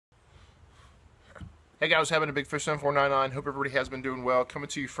Hey guys, having a big fish 7499. Hope everybody has been doing well. Coming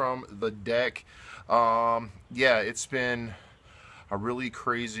to you from the deck. Yeah, it's been a really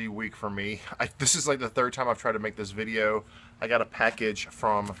crazy week for me. This is like the third time I've tried to make this video. I got a package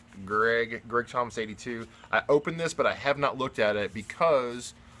from Gregthomas82. I opened this, but I have not looked at it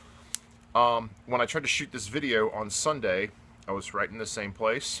because when I tried to shoot this video on Sunday, I was right in the same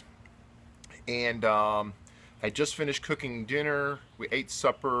place, and I just finished cooking dinner. We ate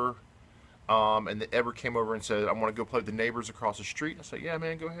supper. And then Edward came over and said, I want to go play with the neighbors across the street. I said, yeah,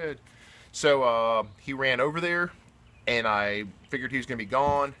 man, go ahead. So he ran over there, and I figured he was going to be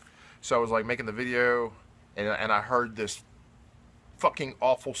gone. So I was like making the video, and I heard this fucking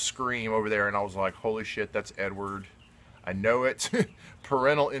awful scream over there, and I was like, holy shit, that's Edward. I know it.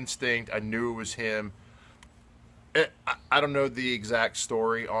 Parental instinct. I knew it was him. I don't know the exact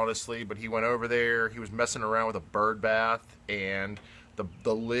story, honestly, but he went over there. He was messing around with a bird bath, and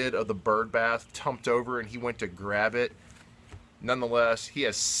the lid of the bird bath tumped over, and he went to grab it. Nonetheless, he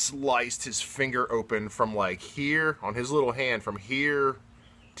has sliced his finger open from like here on his little hand, from here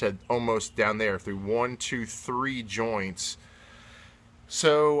to almost down there, through 1, 2, 3 joints.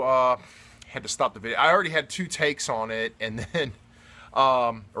 So had to stop the video. I already had 2 takes on it, and then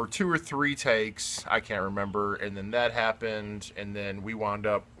or 2 or 3 takes, I can't remember, and then that happened, and then we wound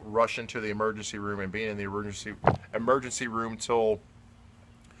up rushing to the emergency room and being in the emergency room till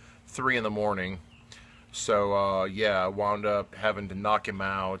 3 in the morning. So yeah, I wound up having to knock him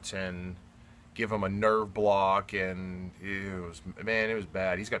out and give him a nerve block, and it was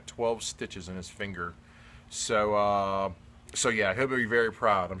bad. He's got 12 stitches in his finger. So so yeah, he'll be very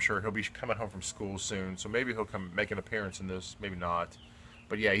proud. I'm sure he'll be coming home from school soon, so maybe he'll come make an appearance in this, maybe not.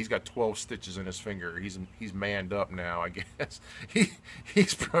 But yeah, he's got 12 stitches in his finger. He's manned up now, I guess.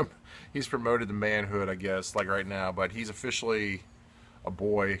 He's promoted to manhood, I guess, like right now. But he's officially a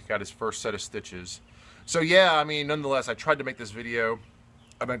boy. Got his first set of stitches. So yeah, I mean, nonetheless, I tried to make this video.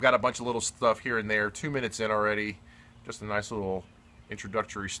 I mean, I've got a bunch of little stuff here and there. 2 minutes in already. Just a nice little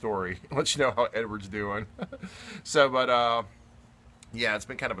introductory story. Let you know how Edward's doing. So, but yeah, it's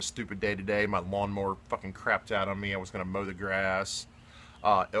been kind of a stupid day today. My lawnmower fucking crapped out on me. I was gonna mow the grass.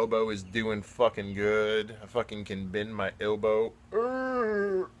 Elbow is doing fucking good. I fucking can bend my elbow.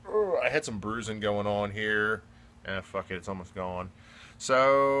 I had some bruising going on here. Fuck it, it's almost gone.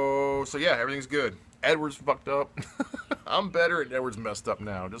 So yeah, everything's good. Edward's fucked up. I'm better, and Edward's messed up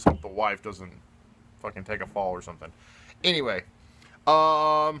now. Just hope the wife doesn't fucking take a fall or something. Anyway,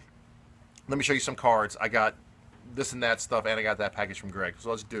 let me show you some cards. I got this and that stuff, and I got that package from Greg. So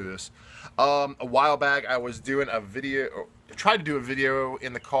let's do this. A while back, I was doing a video. Tried to do a video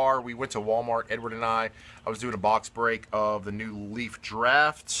in the car. We went to Walmart, Edward and I. I was doing a box break of the new Leaf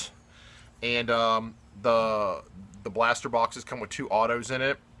Draft, and the blaster boxes come with 2 autos in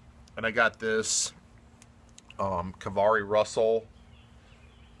it, and I got this Kavari Russell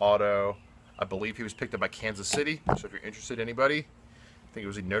auto. I believe he was picked up by Kansas City, so if you're interested, anybody, I think it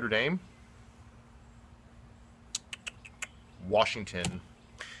was in Notre Dame, Washington.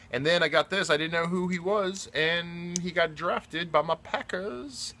 And then I got this. I didn't know who he was, and he got drafted by my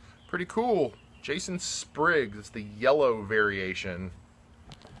Packers. Pretty cool. Jason Spriggs. It's the yellow variation.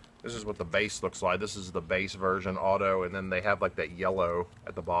 This is what the base looks like. This is the base version auto, and then they have like that yellow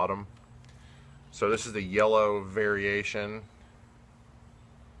at the bottom. So this is the yellow variation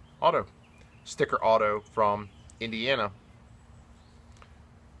auto. Sticker auto from Indiana.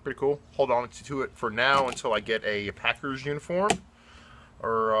 Pretty cool. Hold on to it for now until I get a Packers uniform.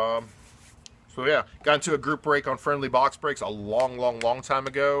 Or so yeah, got into a group break on Friendly Box Breaks a long time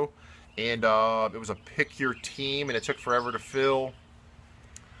ago, and it was a pick your team, and it took forever to fill.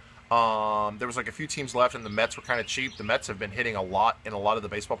 There was like a few teams left, and the Mets were kind of cheap. The Mets have been hitting a lot in a lot of the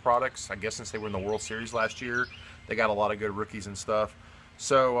baseball products. I guess since they were in the World Series last year, they got a lot of good rookies and stuff.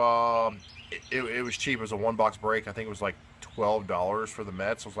 So it was cheap. It was a 1-box break. I think it was like $12 for the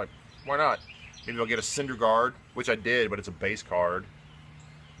Mets. I was like, why not? Maybe I'll get a Syndergaard, which I did, but it's a base card.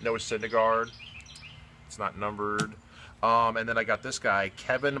 No Syndergaard. It's not numbered. And then I got this guy,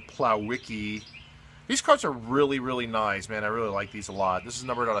 Kevin Plawicki. These cards are really nice, man. I really like these a lot. This is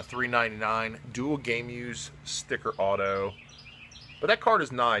numbered out of 399. Dual game use sticker auto. But that card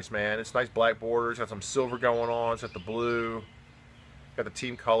is nice, man. It's nice black borders. Got some silver going on. It's got the blue. Got the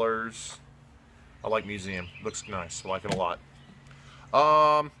team colors. I like museum. Looks nice. I like it a lot.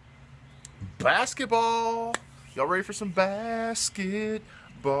 Basketball. Y'all ready for some basketball?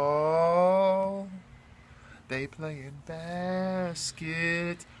 They playing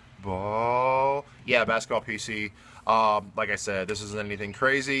basketball. Yeah, basketball PC. Like I said, this isn't anything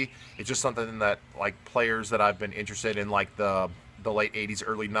crazy. It's just something that, like, players that I've been interested in, like the late 80s,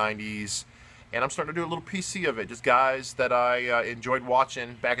 early 90s, and I'm starting to do a little PC of it. Just guys that I enjoyed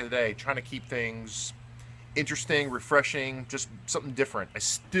watching back in the day, trying to keep things interesting, refreshing, just something different. I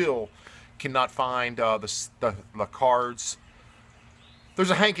still cannot find the cards. There's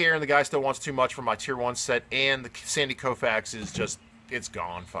a Hank Aaron, the guy still wants too much for my Tier 1 set, and the Sandy Koufax is just, it's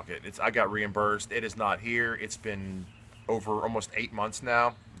gone. Fuck it. I got reimbursed. It is not here. It's been over almost 8 months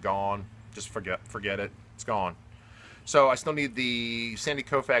now. Gone. Just forget it. It's gone. So I still need the Sandy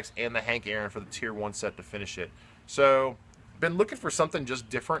Koufax and the Hank Aaron for the Tier 1 set to finish it. So, been looking for something just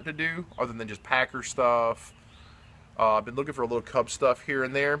different to do, other than just Packer stuff. Been looking for a little Cubs stuff here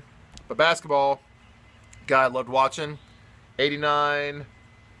and there. But basketball, guy I loved watching. 89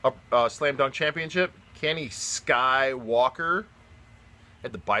 Slam Dunk Championship. Kenny Skywalker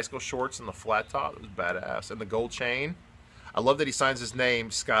had the bicycle shorts and the flat top. It was badass. And the gold chain. I love that he signs his name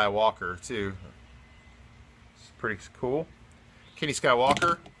Skywalker, too. It's pretty cool. Kenny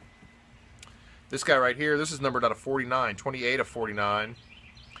Skywalker. This guy right here, this is numbered out of 49. 28 of 49.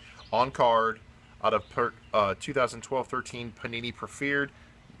 On card out of 2012-13 Panini Preferred.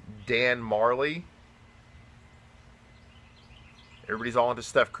 Dan Marley. Everybody's all into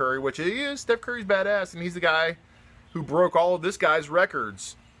Steph Curry, which he is. Steph Curry's badass, and he's the guy who broke all of this guy's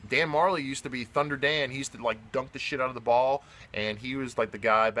records. Dan Marley used to be Thunder Dan. He used to like dunk the shit out of the ball, and he was like the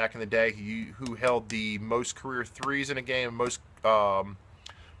guy back in the day who held the most career threes in a game, most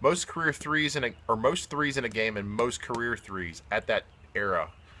career threes most threes in a game, and most career threes at that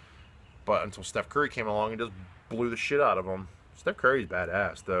era. But until Steph Curry came along and just blew the shit out of him. Steph Curry's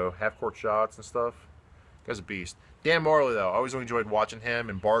badass though, half court shots and stuff. Guy's a beast. Dan Marley though, I always enjoyed watching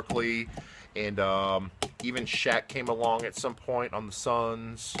him, and Barkley, and even Shaq came along at some point on the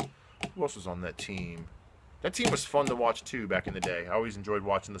Suns. Who else was on that team? That team was fun to watch too back in the day. I always enjoyed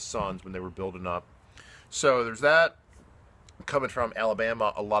watching the Suns when they were building up. So there's that. Coming from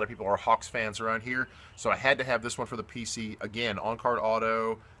Alabama, a lot of people are Hawks fans around here, so I had to have this one for the PC. Again, on-card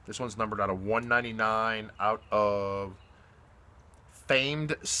auto. This one's numbered out of 199 out of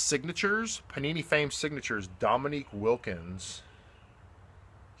Famed Signatures. Panini Famed Signatures. Dominique Wilkins.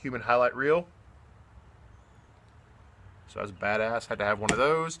 Human highlight reel. So that's badass. Had to have one of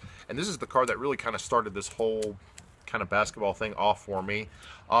those. And this is the card that really kind of started this whole kind of basketball thing off for me.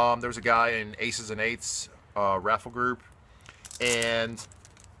 There was a guy in Aces and Eights raffle group, and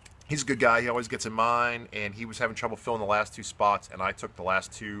he's a good guy. He always gets in mine, and he was having trouble filling the last two spots, and I took the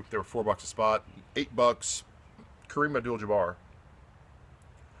last two. They were $4 a spot. $8. Kareem Abdul-Jabbar.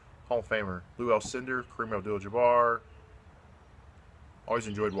 Hall of Famer. Lou Alcindor, Kareem Abdul-Jabbar. Always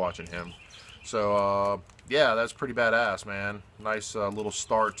enjoyed watching him. So, yeah, that's pretty badass, man. Nice little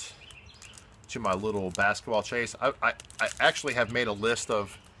start to my little basketball chase. I actually have made a list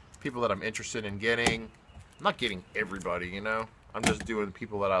of people that I'm interested in getting. I'm not getting everybody, you know. I'm just doing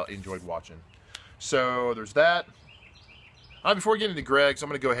people that I enjoyed watching. So, there's that. Before we get into Greg's, I'm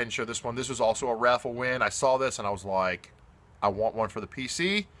going to go ahead and show this one. This was also a raffle win. I saw this and I was like, I want one for the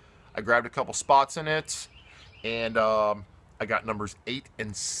PC. I grabbed a couple spots in it, and I got numbers 8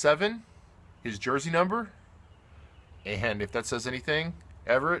 and 7, his jersey number. And if that says anything,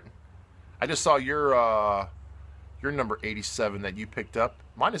 Everett, I just saw your number 87 that you picked up.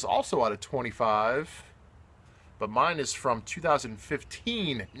 Mine is also out of 25, but mine is from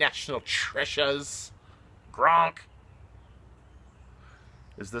 2015 National Treasures. Gronk.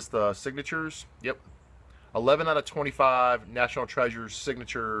 Is this the signatures? Yep. 11 out of 25 National Treasures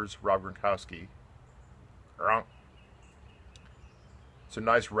Signatures, Rob Gronkowski. Gronk. It's a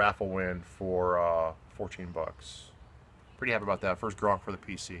nice raffle win for $14. Pretty happy about that. First Gronk for the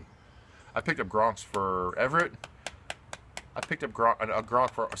PC. I picked up Gronks for Everett. I picked up a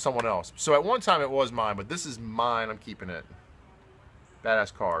Gronk for someone else. So at one time it was mine, but this is mine. I'm keeping it.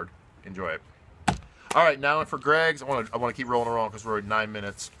 Badass card. Enjoy it. All right, now for Greg's. I want to keep rolling around because we're at 9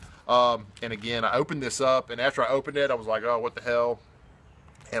 minutes. And again, I opened this up, and after I opened it, I was like, oh, what the hell?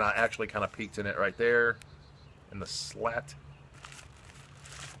 And I actually kind of peeked in it right there in the slat.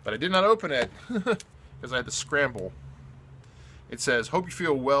 But I did not open it because I had to scramble. It says, hope you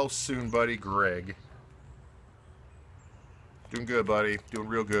feel well soon, buddy, Greg. Doing good, buddy. Doing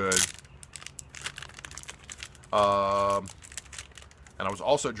real good. And I was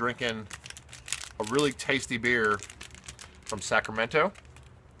also drinking a really tasty beer from Sacramento.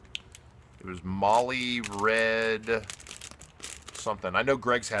 It was Molly Red something. I know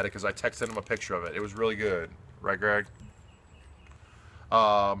Greg's had it because I texted him a picture of it. It was really good. Right, Greg?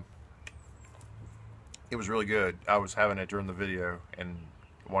 It was really good. I was having it during the video and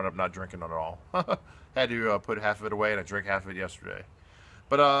wound up not drinking it at all. Had to put half of it away, and I drank half of it yesterday.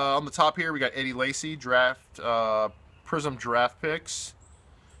 But on the top here, we got Eddie Lacy, Prism Draft Picks.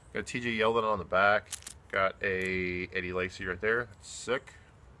 Got TJ Yeldon on the back. Got a Eddie Lacy right there. That's sick.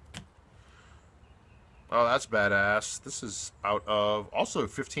 Oh, that's badass. This is out of also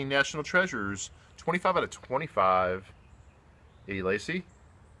 15 National Treasures. 25 out of 25. Eddie Lacy.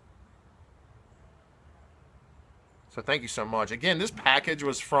 So thank you so much. Again, this package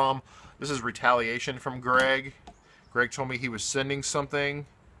was from, this is retaliation from Greg. Greg told me he was sending something.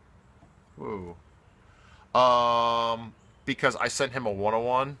 Whoa. Because I sent him a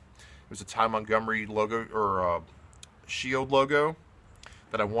 101. It was a Ty Montgomery logo, or Shield logo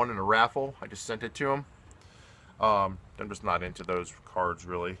that I won in a raffle. I just sent it to him. I'm just not into those cards,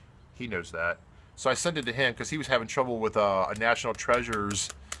 really. He knows that. So I sent it to him because he was having trouble with a National Treasures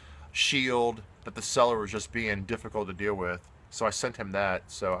Shield that the seller was just being difficult to deal with. So I sent him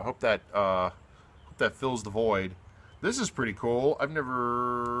that. So I hope that fills the void. This is pretty cool. I've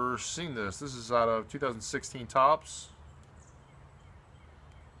never seen this. This is out of 2016 Topps.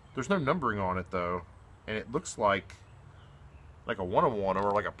 There's no numbering on it though, and it looks like a 101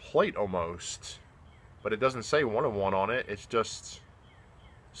 or like a plate almost. But it doesn't say 101 on it. It's just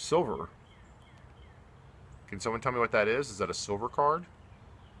silver. Can someone tell me what that is? Is that a silver card?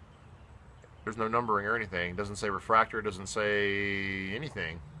 There's no numbering or anything. It doesn't say refractor. It doesn't say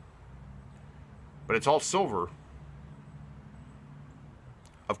anything. But it's all silver.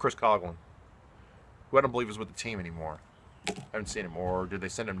 Of Chris Coughlin, who I don't believe is with the team anymore. I haven't seen him. Or did they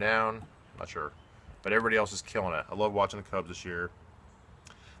send him down? Not sure. But everybody else is killing it. I love watching the Cubs this year.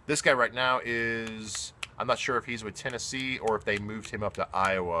 This guy right now is, I'm not sure if he's with Tennessee or if they moved him up to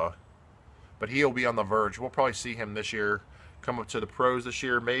Iowa. But he'll be on the verge. We'll probably see him this year come up to the pros this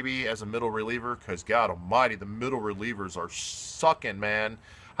year, maybe as a middle reliever, because God almighty, the middle relievers are sucking, man.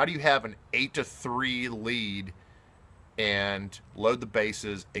 How do you have an 8-3 lead and load the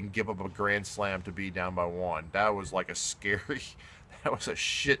bases and give up a grand slam to be down by 1? That was like a scary, that was a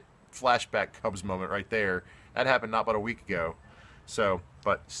shit flashback Cubs moment right there. That happened not but a week ago. So,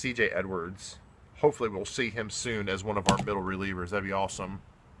 but CJ Edwards, hopefully we'll see him soon as one of our middle relievers. That'd be awesome.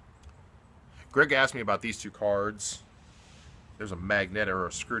 Greg asked me about these two cards. There's a magnet or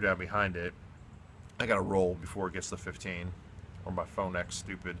a screw down behind it. I gotta roll before it gets to 15, or my phone acts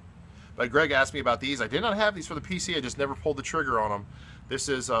stupid. But Greg asked me about these. I did not have these for the PC. I just never pulled the trigger on them. This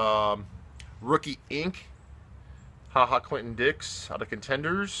is Rookie Ink. Clinton Dix out of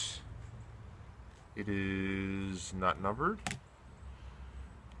Contenders. It is not numbered.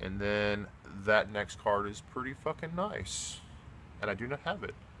 And then that next card is pretty fucking nice. And I do not have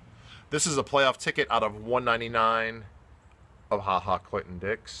it. This is a playoff ticket out of 199 of Clinton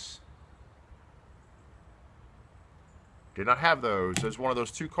Dix. Did not have those. There's one of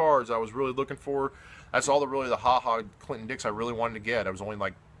those two cards I was really looking for. That's all the Clinton Dix I really wanted to get. It was only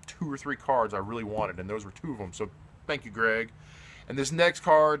like 2 or 3 cards I really wanted, and those were 2 of them. So thank you, Greg. And this next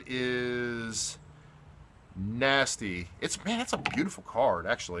card is nasty. Man, that's a beautiful card,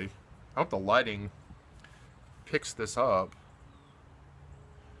 actually. I hope the lighting picks this up.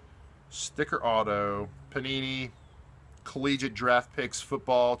 Sticker auto, Panini, Collegiate Draft Picks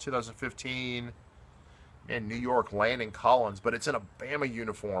Football 2015, and New York Landon Collins, but it's in a Bama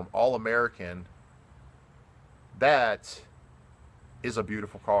uniform, All-American. That is a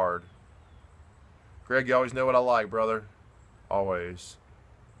beautiful card. Greg, you always know what I like, brother. Always.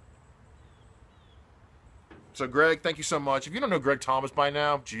 So, Greg, thank you so much. If you don't know Greg Thomas by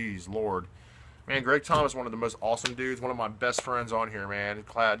now, geez, Lord. Man, Greg Thomas, one of the most awesome dudes, one of my best friends on here, man.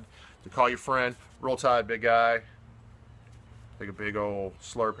 Glad to call you friend. Roll Tide, big guy. Take a big old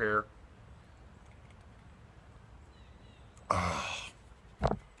slurp here.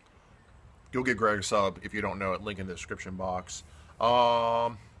 Go get Greg a sub if you don't know it. Link in the description box.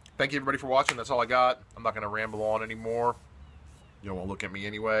 Thank you, everybody, for watching. That's all I got. I'm not going to ramble on anymore. You don't want to look at me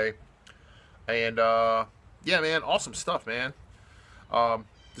anyway. And, yeah, man, awesome stuff, man.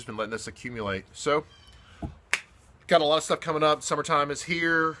 Just been letting this accumulate. So, got a lot of stuff coming up. Summertime is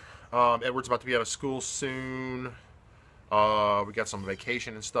here. Edward's about to be out of school soon. We got some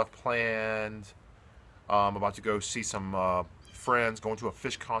vacation and stuff planned. I'm about to go see some friends, going to a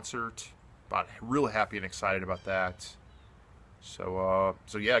Fish concert. Really happy and excited about that. So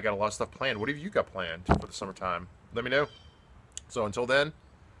yeah, I got a lot of stuff planned. What have you got planned for the summertime? Let me know. So until then,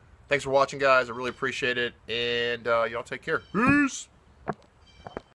 thanks for watching, guys. I really appreciate it. And y'all take care. Peace.